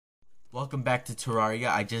Welcome back to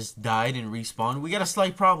Terraria. I just died and respawned. We got a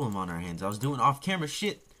slight problem on our hands. I was doing off-camera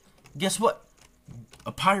shit. Guess what?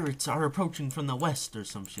 Pirates are approaching from the west or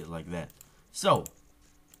some shit like that. So,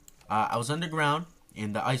 I was underground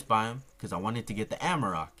in the ice biome because I wanted to get the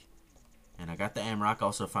Amarok. And I got the Amarok. I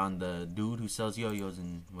also found the dude who sells yo-yos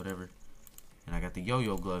and whatever. And I got the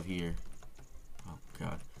yo-yo glove here. Oh,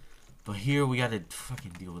 God. But here we got to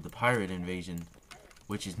fucking deal with the pirate invasion.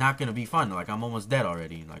 Which is not gonna be fun. Like, I'm almost dead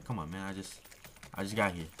already. Like, come on, man. I just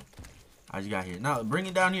got here. Now, bring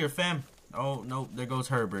it down here, fam. Oh, no. There goes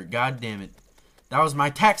Herbert. God damn it. That was my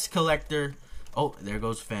tax collector. Oh, there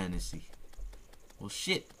goes Fantasy. Well,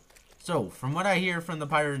 shit. So, from what I hear from the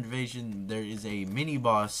pirate invasion, there is a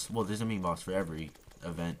mini-boss. Well, there's a mini-boss for every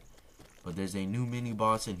event. But there's a new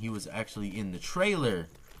mini-boss, and he was actually in the trailer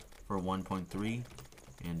for 1.3.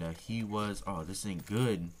 And he was, oh, this ain't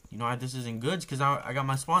good. You know why this isn't good? Because I got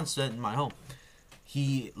my spawn set in my home.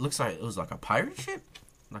 He looks like, it was like a pirate ship?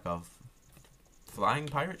 Like a flying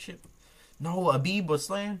pirate ship? No, a bee was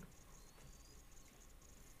slain.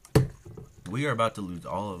 We are about to lose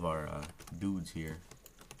all of our dudes here.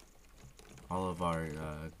 All of our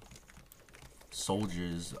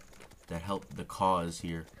soldiers that help the cause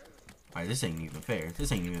here. Alright, this ain't even fair.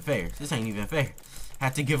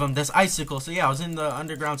 Had to give him this icicle. So yeah, I was in the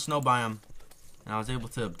underground snow biome. And I was able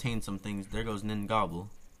to obtain some things. There goes Ningobble.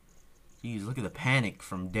 Jeez, look at the panic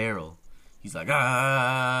from Daryl. He's like,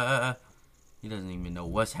 ah. He doesn't even know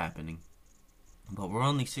what's happening. But we're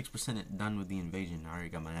only 6% done with the invasion. I already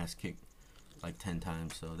got my ass kicked like 10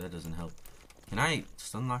 times, so that doesn't help. Can I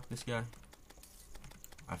stunlock this guy?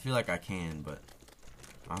 I feel like I can, but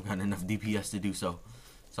I don't got enough DPS to do so.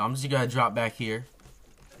 So I'm just gonna drop back here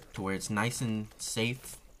to where it's nice and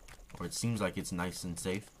safe, or it seems like it's nice and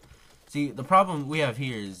safe. See, the problem we have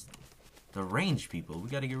here is the range people. We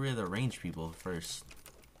gotta get rid of the range people first,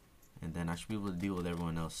 and then I should be able to deal with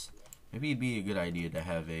everyone else. Maybe it'd be a good idea to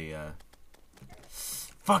have a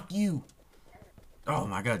fuck you. Oh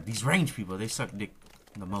my god, these range people, they suck dick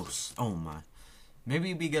the most. Oh my. Maybe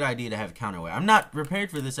it'd be a good idea to have a counterweight. I'm not prepared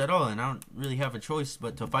for this at all, and I don't really have a choice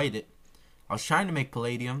but to fight it. I was trying to make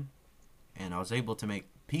palladium, and I was able to make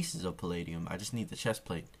pieces of palladium. I just need the chest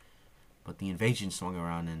plate. But the invasion swung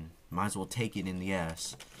around, and might as well take it in the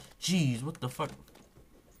ass. Jeez, what the fuck?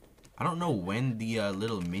 I don't know when the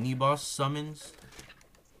little mini-boss summons.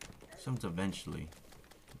 Summons eventually.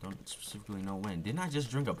 I don't specifically know when. Didn't I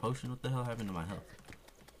just drink a potion? What the hell happened to my health?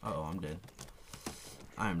 Uh-oh, I'm dead.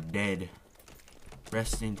 I'm dead.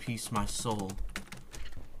 Rest in peace, my soul.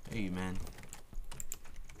 Hey, man.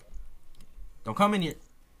 Don't come in here.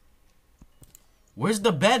 Where's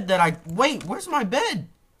the bed that I... Wait, where's my bed?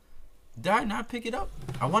 Did I not pick it up?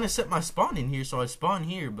 I want to set my spawn in here, so I spawn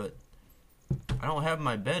here, but I don't have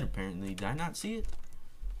my bed, apparently. Did I not see it?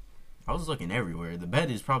 I was looking everywhere. The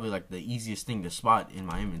bed is probably like the easiest thing to spot in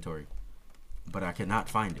my inventory, but I cannot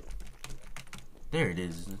find it. There it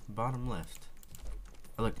is, bottom left.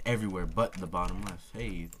 I looked everywhere but the bottom left.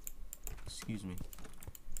 Hey, excuse me.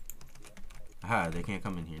 Aha, they can't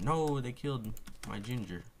come in here. No, they killed my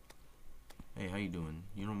ginger. Hey, how you doing?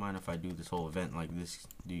 You don't mind if I do this whole event like this,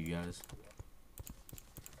 do you guys?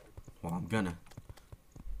 Well, I'm gonna.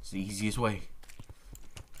 It's the easiest way.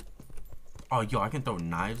 Oh, yo, I can throw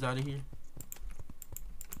knives out of here?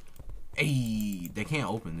 Hey, they can't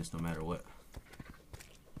open this no matter what.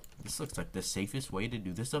 This looks like the safest way to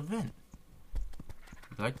do this event.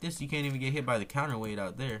 Like this, you can't even get hit by the counterweight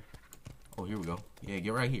out there. Oh, here we go. Yeah,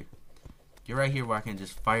 get right here. Get right here where I can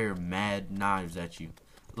just fire mad knives at you.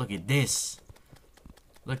 Look at this.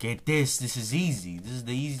 Look at this. This is easy. This is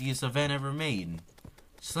the easiest event ever made.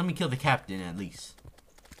 Just let me kill the captain at least.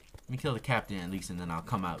 Let me kill the captain at least, and then I'll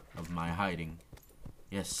come out of my hiding.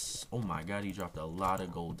 Yes. Oh my god, he dropped a lot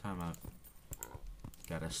of gold. Time out.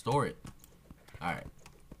 Gotta store it. Alright.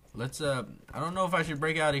 Let's, I don't know if I should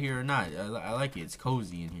break out of here or not. I like it. It's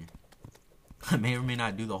cozy in here. I may or may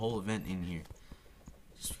not do the whole event in here.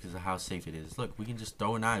 Just because of how safe it is. Look, we can just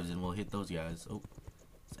throw knives and we'll hit those guys. Oh,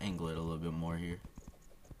 let's angle it a little bit more here.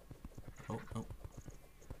 Oh, oh.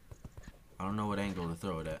 I don't know what angle to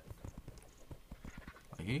throw it at.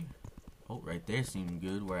 Like here? Oh, right there seemed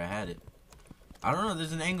good where I had it. I don't know.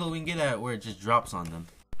 There's an angle we can get at where it just drops on them.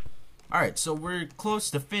 Alright, so we're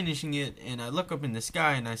close to finishing it, and I look up in the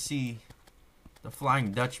sky and I see the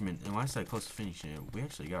Flying Dutchman. And when I say close to finishing it, we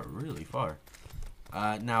actually got really far.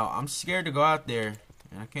 Now, I'm scared to go out there,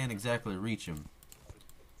 and I can't exactly reach him.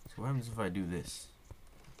 So what happens if I do this?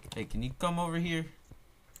 Hey, can you come over here?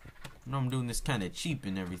 I know I'm doing this kind of cheap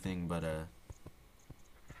and everything, but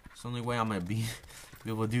it's the only way I'm going to be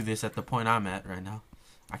able to do this at the point I'm at right now.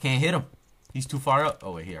 I can't hit him. He's too far up.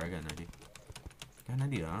 Oh, wait, here. I got an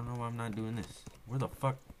idea. I don't know why I'm not doing this. Where the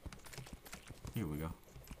fuck? Here we go.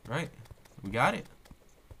 Right? We got it.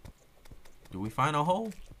 Do we find a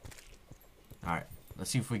hole? Alright.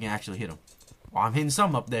 Let's see if we can actually hit him. Oh, I'm hitting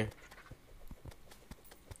some up there.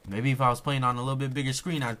 Maybe if I was playing on a little bit bigger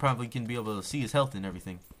screen, I'd probably can be able to see his health and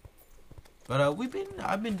everything. But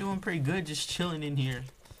I've been doing pretty good, just chilling in here.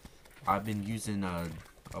 I've been using a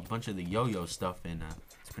bunch of the yo-yo stuff, and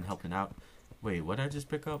it's been helping out. Wait, what did I just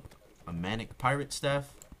pick up? A manic pirate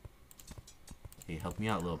staff? Hey, help me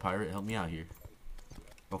out, little pirate. Help me out here.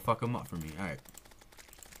 Go fuck him up for me. Alright.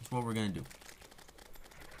 That's what we're gonna do.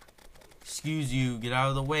 Excuse you. Get out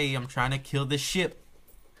of the way. I'm trying to kill the ship.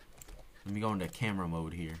 Let me go into camera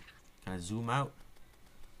mode here. Can I zoom out?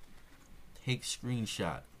 Take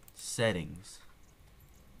screenshot. Settings.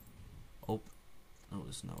 Oh,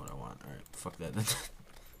 that's not what I want. Alright, fuck that.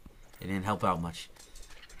 It didn't help out much.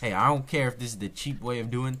 Hey, I don't care if this is the cheap way of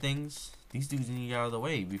doing things. These dudes need to get out of the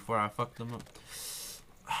way before I fuck them up.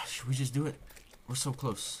 Should we just do it? We're so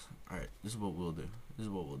close. Alright, this is what we'll do. This is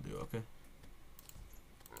what we'll do, okay?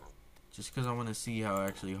 Just because I want to see how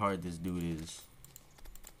actually hard this dude is.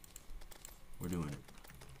 We're doing it.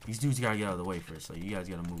 These dudes gotta get out of the way first. Like, you guys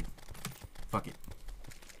gotta move. Fuck it.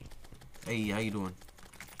 Hey, how you doing?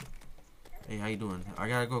 Hey, how you doing? I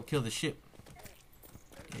gotta go kill the ship.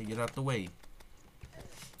 Hey, get out the way.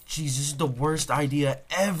 Jeez, this is the worst idea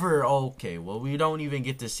ever. Okay, well, we don't even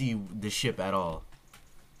get to see the ship at all.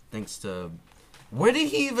 Thanks to... Where did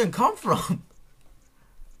he even come from?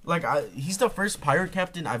 Like, he's the first pirate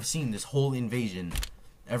captain I've seen this whole invasion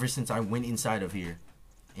ever since I went inside of here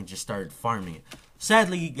and just started farming it.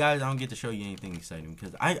 Sadly, guys, I don't get to show you anything exciting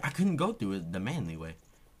because I couldn't go through it the manly way.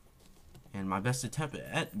 And my best attempt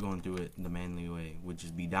at going through it the manly way would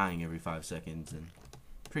just be dying every 5 seconds. And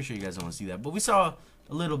pretty sure you guys don't want to see that. But we saw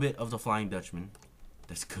a little bit of the Flying Dutchman.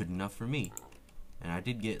 That's good enough for me. And I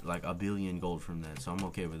did get like 1 billion gold from that, so I'm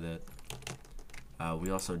okay with that.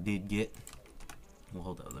 We also did get... Well,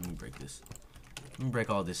 hold up. Let me break this. Let me break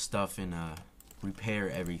all this stuff and repair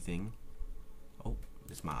everything. Oh,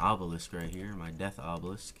 it's my obelisk right here. My death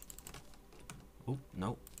obelisk. Oh,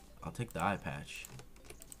 nope. I'll take the eye patch.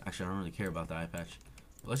 Actually, I don't really care about the eye patch.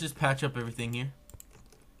 But let's just patch up everything here.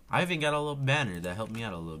 I even got a little banner that helped me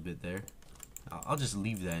out a little bit there. I'll just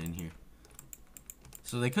leave that in here.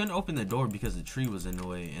 So they couldn't open the door because the tree was in the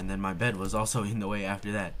way. And then my bed was also in the way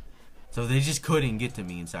after that. So they just couldn't get to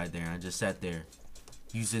me inside there. I just sat there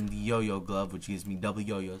using the yo-yo glove, which gives me double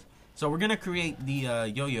yo-yos. So we're going to create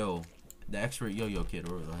the yo-yo, the expert yo-yo kit,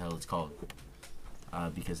 or whatever the hell it's called.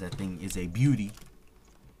 Because that thing is a beauty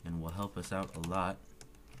and will help us out a lot.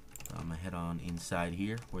 I'm going to head on inside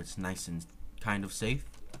here where it's nice and kind of safe.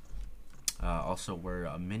 Also where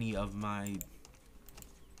many of my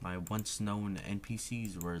once known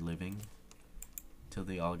NPCs were living until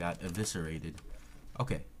they all got eviscerated.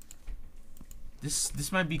 Okay.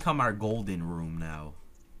 This might become our golden room now.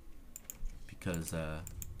 Because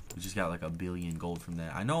we just got like 1 billion gold from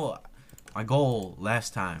that. I know my goal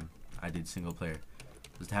last time I did single player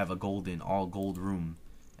was to have a golden, all gold room.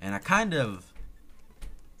 And I kind of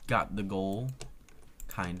got the goal,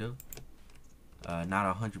 kind of.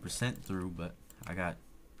 Not 100% through, but I got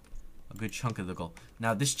a good chunk of the goal.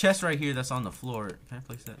 Now, this chest right here that's on the floor, can I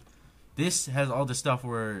place that? This has all the stuff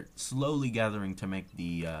we're slowly gathering to make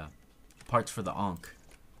the parts for the Ankh.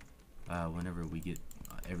 Whenever we get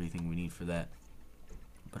everything we need for that.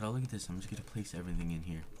 But look at this, I'm just going to place everything in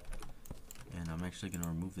here. And I'm actually going to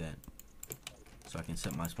remove that so I can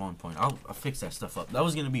set my spawn point. I'll fix that stuff up. That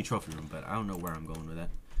was going to be a trophy room, but I don't know where I'm going with that.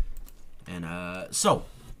 And so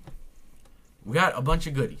we got a bunch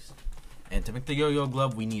of goodies. And to make the yo-yo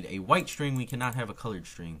glove, we need a white string. We cannot have a colored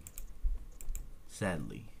string.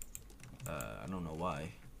 Sadly. I don't know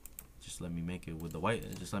why. Just let me make it with the white.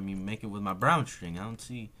 Just let me make it with my brown string. I don't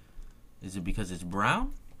see. Is it because it's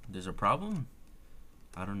brown? There's a problem?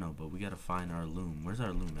 I don't know, but we gotta find our loom. Where's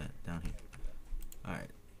our loom at? Down here. Alright.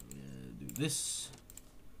 Do this.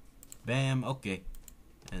 Bam. Okay.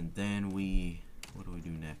 And then what do we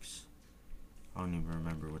do next? I don't even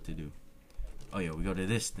remember what to do. Oh yeah, we go to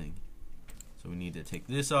this thing. So we need to take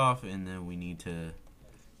this off, and then we need to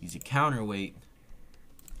use a counterweight.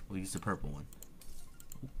 We'll use the purple one.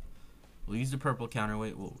 We'll use the purple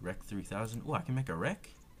counterweight. We'll wreck 3000. Oh, I can make a wreck?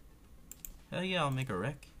 Hell yeah, I'll make a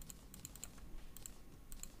wreck.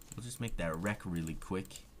 We'll just make that wreck really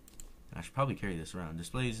quick. I should probably carry this around.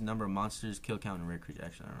 Displays the number of monsters, kill count, and rare creatures.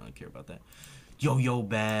 Actually, I don't really care about that. Yo-yo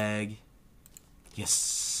bag.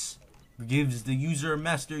 Yes. Gives the user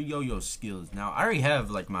master yo-yo skills. Now, I already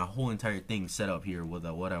have like my whole entire thing set up here with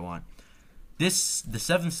what I want. the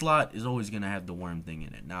 7th slot is always gonna have the worm thing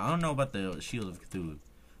in it. Now I don't know about the Shield of Cthulhu.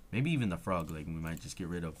 Maybe even the frog leg we might just get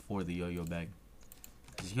rid of for the yo-yo bag.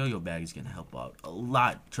 This yo-yo bag is gonna help out a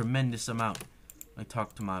lot, tremendous amount. I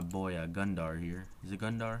talked to my boy Gundar here. Is it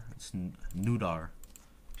Gundar? It's Nudar.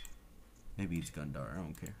 Maybe it's Gundar. I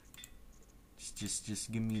don't care.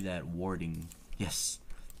 Just give me that warding. Yes,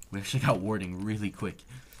 we actually got warding really quick.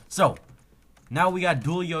 So now we got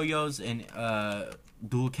dual yo-yos and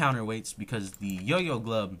dual counterweights because the yo-yo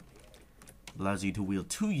glove allows you to wield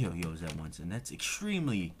 2 yo-yos at once, and that's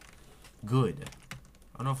extremely good.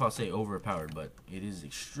 I don't know if I'll say overpowered, but it is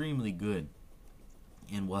extremely good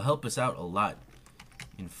and will help us out a lot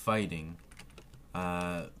in fighting.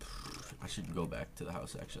 I should go back to the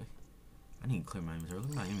house actually. I need to clear my inventory. Look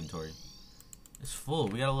at my inventory. It's full.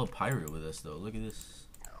 We got a little pirate with us though. Look at this.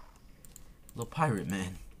 Little pirate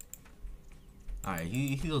man. Alright,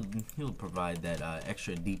 he'll provide that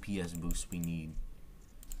extra DPS boost we need.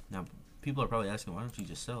 Now, people are probably asking, why don't you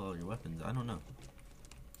just sell all your weapons? I don't know.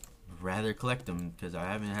 I'd rather collect them because I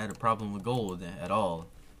haven't had a problem with gold at all.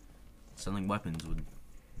 Selling weapons would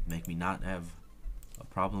make me not have a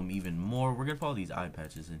problem even more. We're gonna put all these eye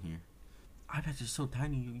patches in here. Eye patches are so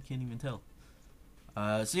tiny you can't even tell.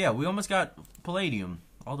 So yeah, we almost got palladium.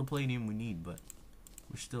 All the palladium we need, but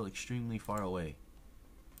we're still extremely far away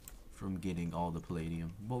from getting all the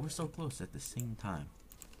palladium. But we're so close at the same time.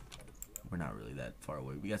 We're not really that far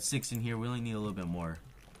away. We got 6 in here. We only need a little bit more.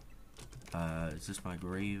 Is this my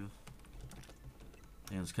grave?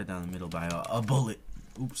 And let's cut down the middle by a bullet.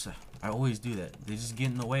 Oops. I always do that. They just get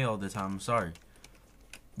in the way all the time. I'm sorry.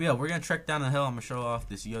 But yeah, we're going to trek down the hill. I'm going to show off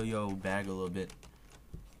this yo-yo bag a little bit.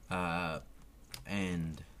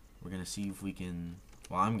 And we're going to see if we can...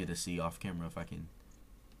 Well, I'm going to see off camera if I can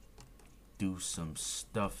do some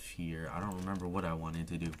stuff here. I don't remember what I wanted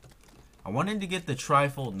to do. I wanted to get the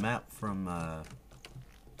trifold map from...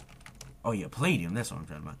 Oh yeah, palladium. That's what I'm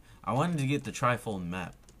trying to find. I wanted to get the trifold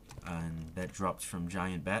map. And that drops from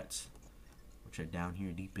giant bats, which are down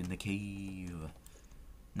here deep in the cave.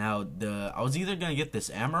 Now, I was either going to get this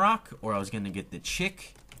Amarok, or I was going to get the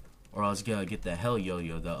chick, or I was going to get the hell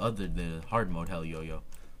yo-yo, the hard mode hell yo-yo,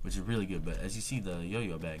 which is really good. But as you see, the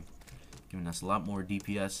yo-yo bag giving us a lot more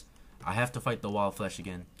DPS. I have to fight the wall of flesh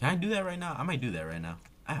again. Can I do that right now? I might do that right now.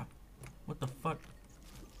 Ow. What the fuck?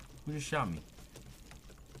 Who just shot me?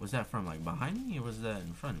 Was that from like behind me, or was that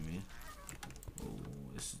in front of me? Oh,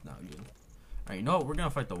 this is not good. Alright, you know what? We're gonna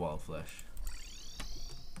fight the wall of flesh.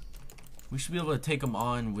 We should be able to take them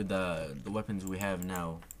on with the weapons we have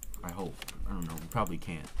now. I hope. I don't know. We probably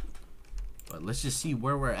can't. But let's just see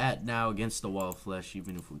where we're at now against the wall of flesh,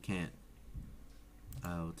 even if we can't.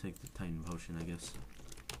 We'll take the Titan potion, I guess.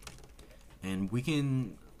 And we're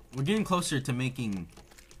getting closer to making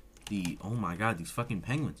the... Oh my god, these fucking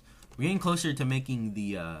penguins. We're getting closer to making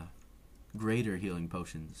the greater healing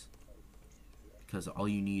potions. Because all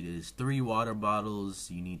you need is 3 water bottles,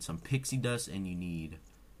 you need some pixie dust, and you need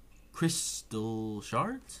crystal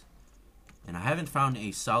shards. And I haven't found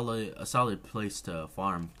a solid place to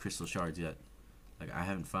farm crystal shards yet. Like, I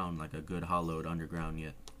haven't found like a good hollowed underground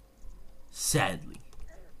yet. Sadly.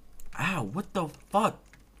 Ow, what the fuck?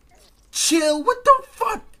 Chill, what the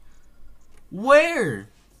fuck? Where?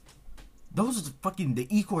 Those fucking, the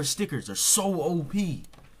Ecor stickers are so OP.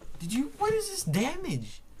 What is this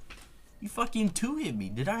damage? You fucking 2-hit me.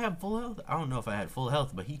 Did I have full health? I don't know if I had full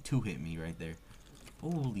health, but he 2-hit me right there.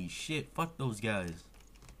 Holy shit, fuck those guys.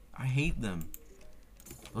 I hate them.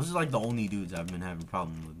 Those are like the only dudes I've been having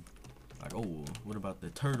problems with. Like, oh, what about the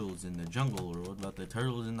turtles in the jungle? Or what about the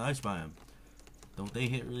turtles in the ice biome? Don't they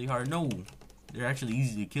hit really hard? No. They're actually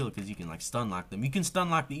easy to kill because you can like stun lock them. You can stun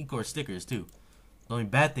lock the Ecor stickers too. The only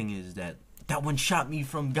bad thing is that one shot me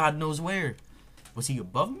from God knows where. Was he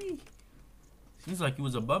above me? Seems like he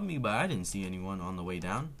was above me, but I didn't see anyone on the way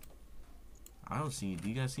down. I don't see... Do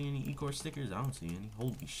you guys see any Ecor stickers? I don't see any.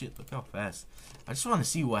 Holy shit, look how fast. I just want to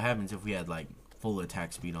see what happens if we had, like, full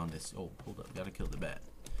attack speed on this. Oh, hold up. Gotta kill the bat.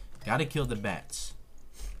 Gotta kill the bats.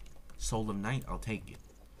 Soul of Night, I'll take it.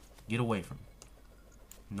 Get away from me.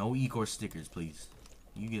 No Ecor stickers, please.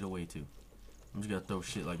 You get away, too. I'm just gonna throw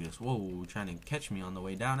shit like this. Whoa, trying to catch me on the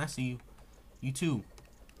way down. I see you. You, too.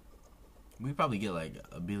 We probably get like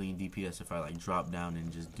a billion DPS if I like drop down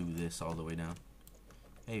and just do this all the way down.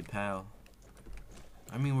 Hey pal.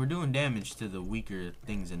 I mean, we're doing damage to the weaker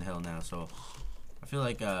things in hell now, so I feel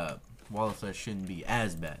like Wall of Flesh shouldn't be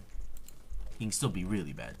as bad. He can still be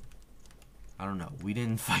really bad. I don't know. We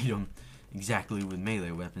didn't fight him exactly with melee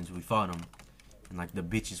weapons. We fought him in like the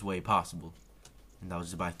bitchest way possible. And that was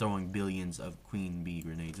just by throwing billions of Queen Bee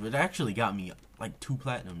grenades. Which actually got me like 2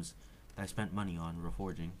 platinums that I spent money on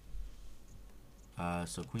reforging.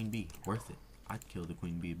 So Queen Bee, worth it. I'd kill the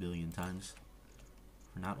Queen Bee 1,000,000,000 times.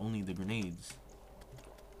 For not only the grenades,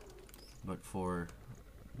 but for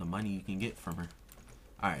the money you can get from her.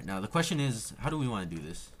 Alright, now the question is, how do we want to do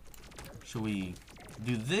this? Should we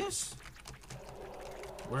do this?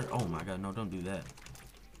 Oh my god, no, don't do that.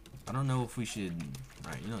 I don't know if we should...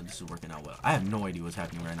 Alright, you know, this is working out well. I have no idea what's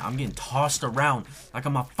happening right now. I'm getting tossed around like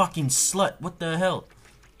I'm a fucking slut. What the hell?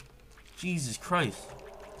 Jesus Christ.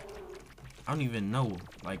 I don't even know.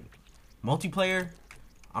 Like, multiplayer?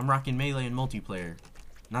 I'm rocking melee and multiplayer.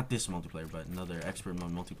 Not this multiplayer, but another expert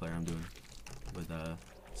mode multiplayer I'm doing with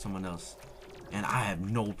someone else. And I have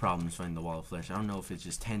no problems fighting the wall of flesh. I don't know if it's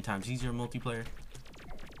just 10 times easier multiplayer.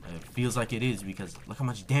 It feels like it is because look how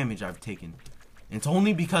much damage I've taken. And it's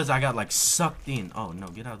only because I got like sucked in. Oh no,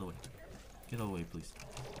 get out of the way. Get out of the way, please.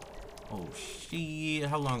 Oh shit,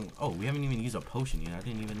 how long? Oh, we haven't even used a potion yet. I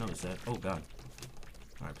didn't even notice that. Oh god.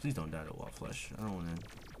 Alright, please don't die to wall of flesh. I don't want to.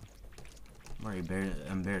 I'm already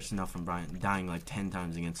embarrassed enough from dying like 10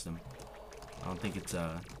 times against him. I don't think it's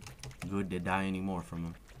good to die anymore from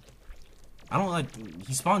him. I don't like...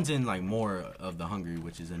 He spawns in like more of the hungry,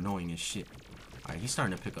 which is annoying as shit. Alright, he's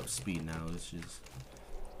starting to pick up speed now. It's just...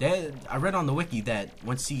 I read on the wiki that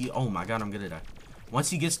once he... Oh my god, I'm gonna die. Once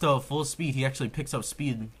he gets to full speed, he actually picks up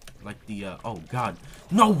speed like the... Oh god.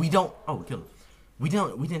 No, we don't... Oh, kill him. We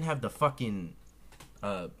didn't have the fucking...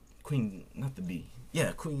 Queen... Not the bee.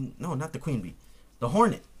 Yeah, queen... No, not the queen bee. The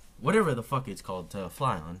hornet. Whatever the fuck it's called to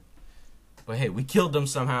fly on. But hey, we killed them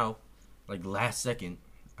somehow. Like last second.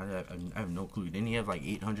 I have no clue. Didn't he have like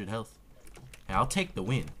 800 health? Hey, I'll take the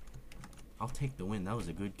win. I'll take the win. That was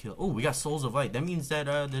a good kill. Oh, we got Souls of Light. That means that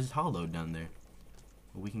there's hollow down there.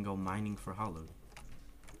 We can go mining for hollow.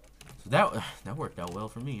 So that worked out well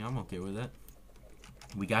for me. I'm okay with that.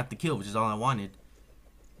 We got the kill, which is all I wanted.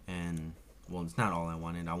 And well, it's not all I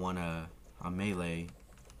wanted. I want a melee.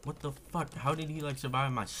 What the fuck? How did he like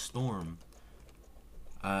survive my storm?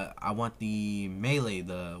 I want the melee,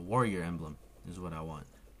 the warrior emblem is what I want.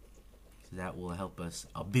 So that will help us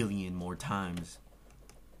 1,000,000,000 more times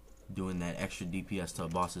doing that extra DPS to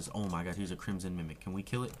bosses. Oh my god, here's a crimson mimic. Can we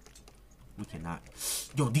kill it? We cannot.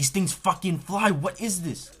 Yo, these things fucking fly. What is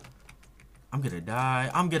this? I'm gonna die.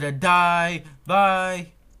 I'm gonna die.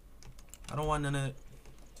 Bye. I don't want none of...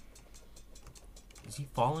 Is he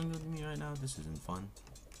following with me right now? This isn't fun.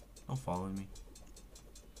 Don't follow me.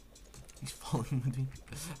 He's following with me.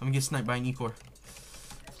 I'm gonna get sniped by an Ecor.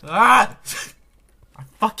 Ah! I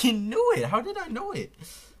fucking knew it. How did I know it?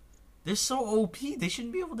 They're so OP. They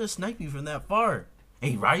shouldn't be able to snipe you from that far.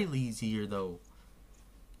 Hey, Riley's here, though.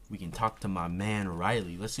 We can talk to my man,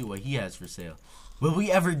 Riley. Let's see what he has for sale. Will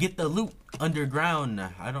we ever get the loot underground?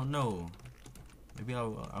 I don't know. Maybe I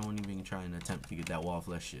won't even try and attempt to get that wall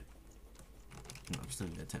flesh shit. No, I'm still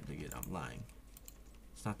gonna attempt to get it. I'm lying.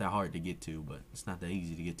 It's not that hard to get to, but it's not that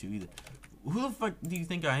easy to get to either. Who the fuck do you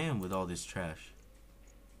think I am with all this trash?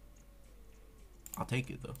 I'll take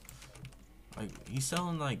it, though. Like, he's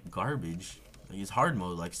selling, like, garbage. Like, it's hard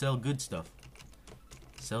mode. Like, sell good stuff.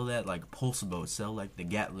 Sell that, like, pulse boat. Sell, like, the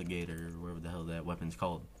Gatligator, or whatever the hell that weapon's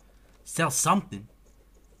called. Sell something.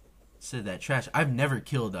 Instead of that trash. I've never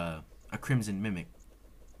killed a Crimson Mimic.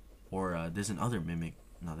 Or, there's another Mimic.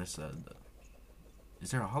 No, that's,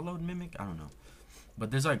 is there a hollowed Mimic? I don't know.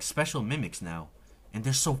 But there's, like, special Mimics now. And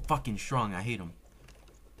they're so fucking strong. I hate them.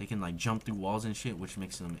 They can, like, jump through walls and shit, which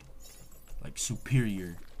makes them, like,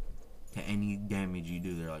 superior to any damage you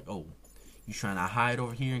do. They're like, oh, you trying to hide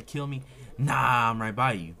over here and kill me? Nah, I'm right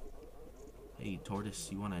by you. Hey, Tortoise,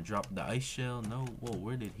 you want to drop the ice shell? No. Whoa,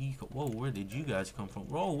 where did he come? Whoa, where did you guys come from?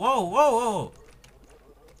 Whoa, whoa, whoa, whoa.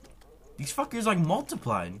 These fuckers, like,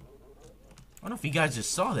 multiplied. I don't know if you guys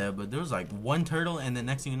just saw that, but there was, like, one turtle, and the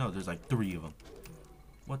next thing you know, there's, like, 3 of them.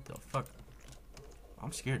 What the fuck?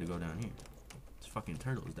 I'm scared to go down here. There's fucking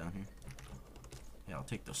turtles down here. Yeah, I'll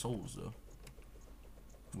take the souls, though.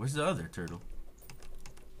 Where's the other turtle?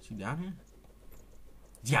 Is he down here?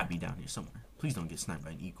 He's gotta be down here somewhere. Please don't get sniped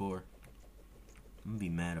by an Ecor. I'm gonna be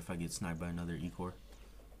mad if I get sniped by another Ecor.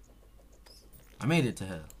 I made it to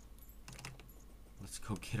hell. Let's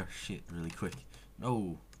go get our shit really quick.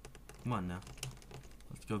 No. Come on now.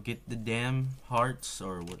 Let's go get the damn hearts,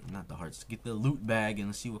 or what? Not the hearts. Get the loot bag and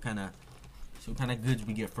let's see what kind of goods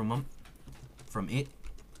we get from them. From it.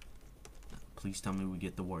 Please tell me we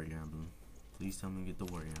get the warrior emblem. Please tell me we get the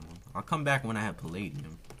warrior emblem. I'll come back when I have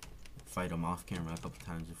palladium. Fight him off camera a couple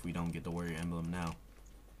times if we don't get the warrior emblem now.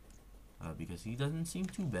 Because he doesn't seem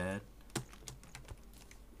too bad.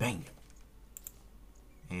 Bang.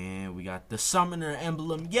 And we got the summoner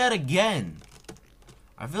emblem yet again.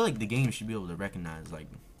 I feel like the game should be able to recognize, like,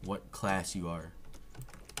 what class you are.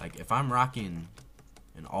 Like, if I'm rocking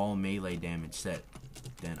an all melee damage set,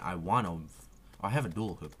 then I want to. I have a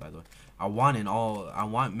dual hook, by the way. I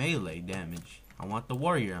want melee damage. I want the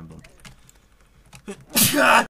warrior emblem.